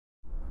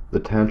The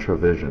Tantra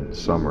Vision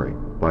Summary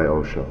by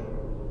OSHO.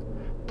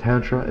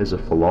 Tantra is a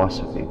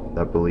philosophy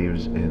that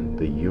believes in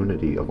the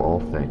unity of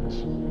all things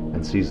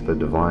and sees the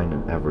divine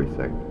in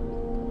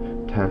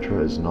everything. Tantra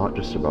is not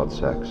just about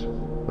sex,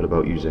 but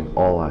about using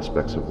all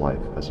aspects of life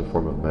as a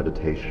form of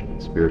meditation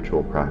and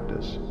spiritual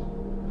practice.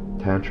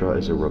 Tantra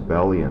is a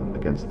rebellion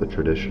against the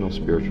traditional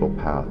spiritual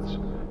paths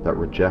that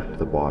reject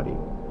the body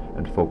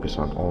and focus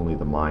on only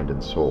the mind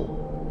and soul.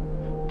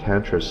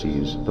 Tantra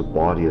sees the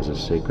body as a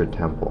sacred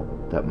temple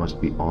that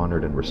must be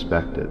honored and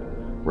respected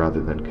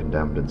rather than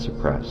condemned and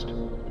suppressed.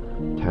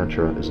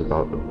 Tantra is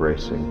about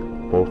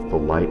embracing both the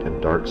light and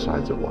dark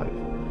sides of life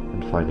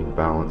and finding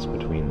balance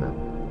between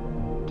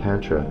them.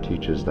 Tantra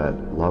teaches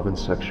that love and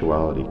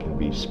sexuality can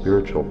be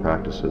spiritual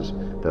practices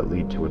that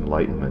lead to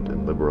enlightenment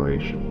and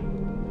liberation.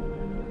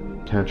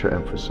 Tantra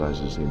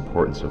emphasizes the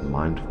importance of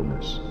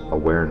mindfulness,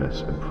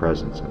 awareness, and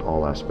presence in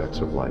all aspects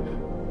of life.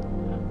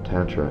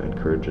 Tantra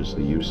encourages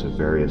the use of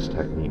various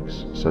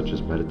techniques such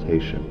as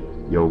meditation,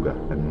 yoga,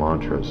 and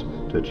mantras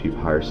to achieve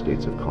higher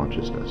states of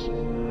consciousness.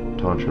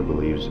 Tantra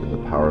believes in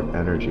the power of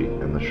energy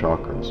and the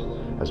chakras,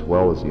 as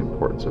well as the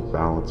importance of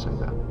balancing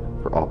them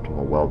for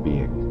optimal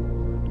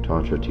well-being.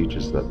 Tantra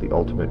teaches that the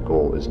ultimate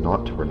goal is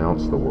not to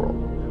renounce the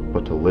world,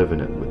 but to live in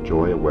it with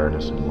joy,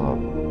 awareness, and love.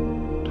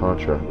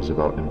 Tantra is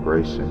about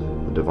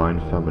embracing the divine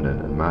feminine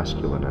and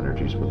masculine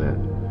energies within,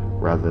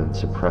 rather than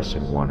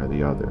suppressing one or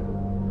the other.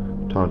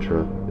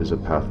 Tantra is a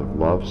path of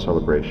love,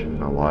 celebration,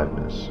 and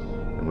aliveness,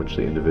 in which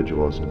the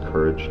individual is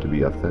encouraged to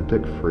be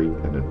authentic, free,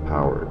 and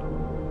empowered.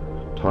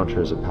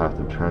 Tantra is a path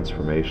of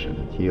transformation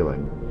and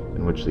healing,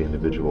 in which the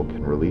individual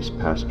can release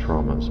past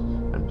traumas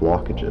and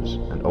blockages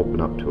and open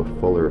up to a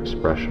fuller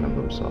expression of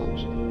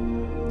themselves.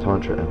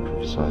 Tantra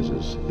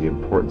emphasizes the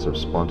importance of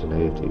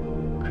spontaneity,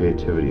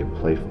 creativity, and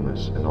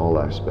playfulness in all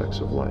aspects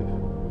of life.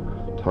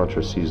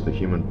 Tantra sees the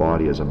human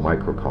body as a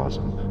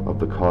microcosm of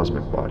the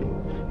cosmic body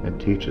and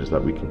teaches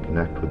that we can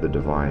connect with the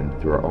divine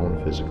through our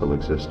own physical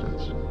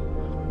existence.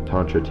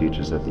 Tantra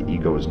teaches that the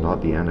ego is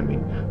not the enemy,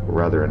 but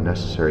rather a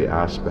necessary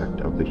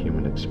aspect of the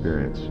human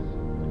experience.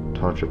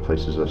 Tantra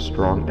places a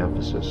strong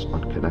emphasis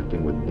on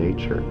connecting with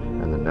nature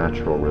and the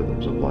natural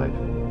rhythms of life.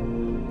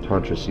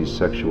 Tantra sees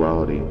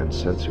sexuality and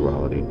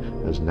sensuality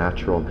as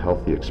natural and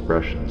healthy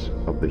expressions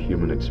of the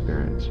human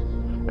experience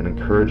and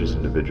encourages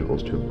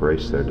individuals to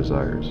embrace their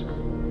desires.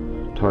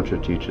 Tantra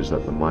teaches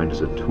that the mind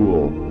is a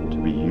tool to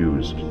be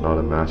used, not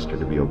a master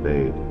to be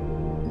obeyed.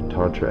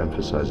 Tantra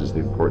emphasizes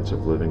the importance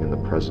of living in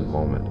the present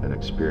moment and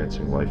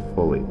experiencing life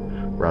fully,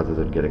 rather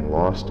than getting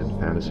lost in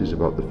fantasies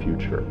about the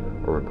future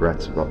or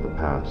regrets about the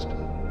past.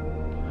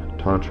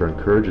 Tantra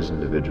encourages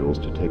individuals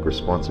to take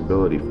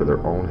responsibility for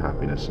their own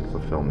happiness and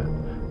fulfillment,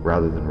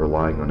 rather than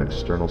relying on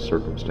external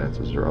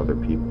circumstances or other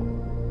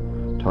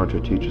people.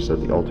 Tantra teaches that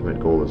the ultimate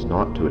goal is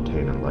not to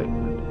attain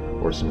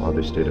enlightenment or some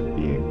other state of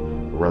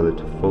being, but rather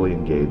to fully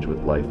engage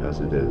with life as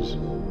it is.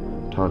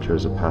 Tantra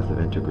is a path of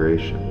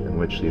integration in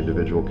which the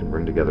individual can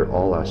bring together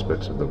all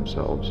aspects of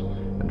themselves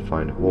and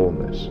find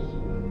wholeness.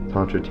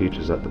 Tantra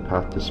teaches that the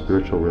path to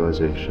spiritual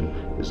realization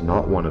is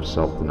not one of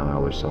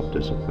self-denial or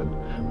self-discipline,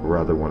 but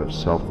rather one of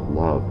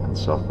self-love and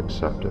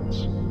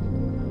self-acceptance.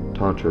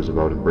 Tantra is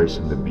about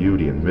embracing the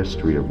beauty and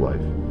mystery of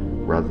life,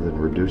 rather than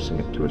reducing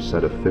it to a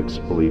set of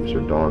fixed beliefs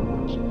or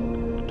dogmas.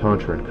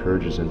 Tantra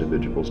encourages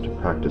individuals to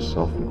practice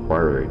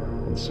self-inquiry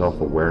and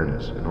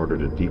self-awareness in order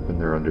to deepen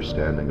their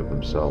understanding of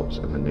themselves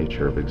and the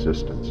nature of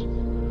existence.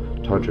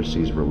 Tantra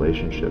sees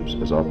relationships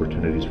as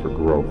opportunities for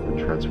growth and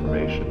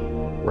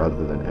transformation,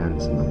 rather than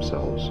ends in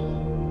themselves.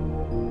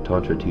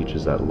 Tantra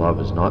teaches that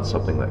love is not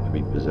something that can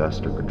be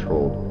possessed or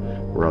controlled,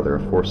 but rather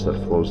a force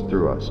that flows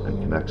through us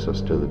and connects us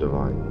to the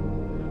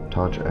divine.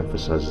 Tantra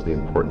emphasizes the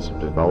importance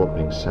of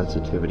developing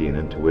sensitivity and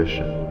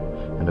intuition,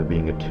 and of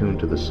being attuned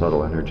to the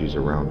subtle energies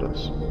around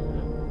us.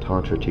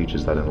 Tantra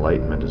teaches that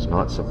enlightenment is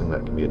not something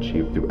that can be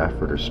achieved through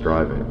effort or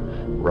striving,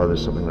 but rather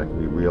something that can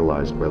be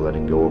realized by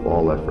letting go of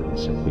all effort and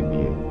simply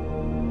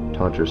being.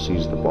 Tantra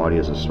sees the body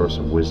as a source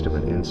of wisdom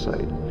and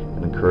insight,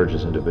 and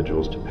encourages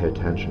individuals to pay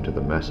attention to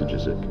the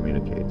messages it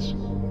communicates.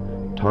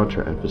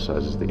 Tantra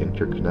emphasizes the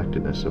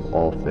interconnectedness of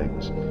all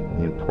things, and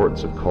the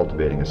importance of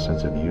cultivating a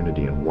sense of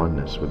unity and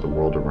oneness with the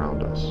world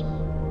around us.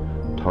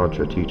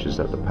 Tantra teaches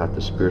that the path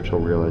to spiritual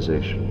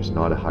realization is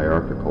not a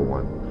hierarchical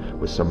one,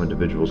 with some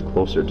individuals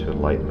closer to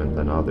enlightenment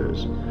than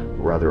others,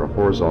 but rather a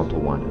horizontal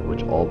one in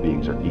which all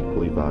beings are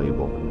equally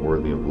valuable and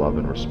worthy of love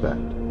and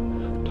respect.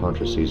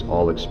 Tantra sees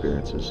all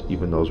experiences,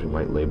 even those we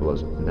might label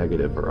as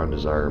negative or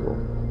undesirable,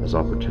 as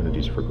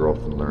opportunities for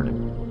growth and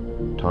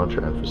learning.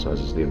 Tantra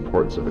emphasizes the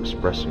importance of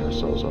expressing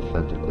ourselves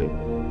authentically,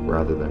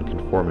 rather than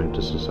conforming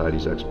to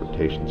society's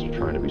expectations or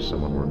trying to be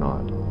someone we're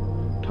not.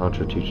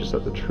 Tantra teaches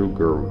that the true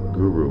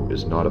guru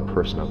is not a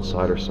person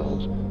outside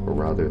ourselves, but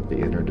rather the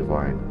inner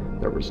divine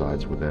that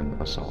resides within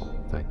us all.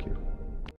 Thank you.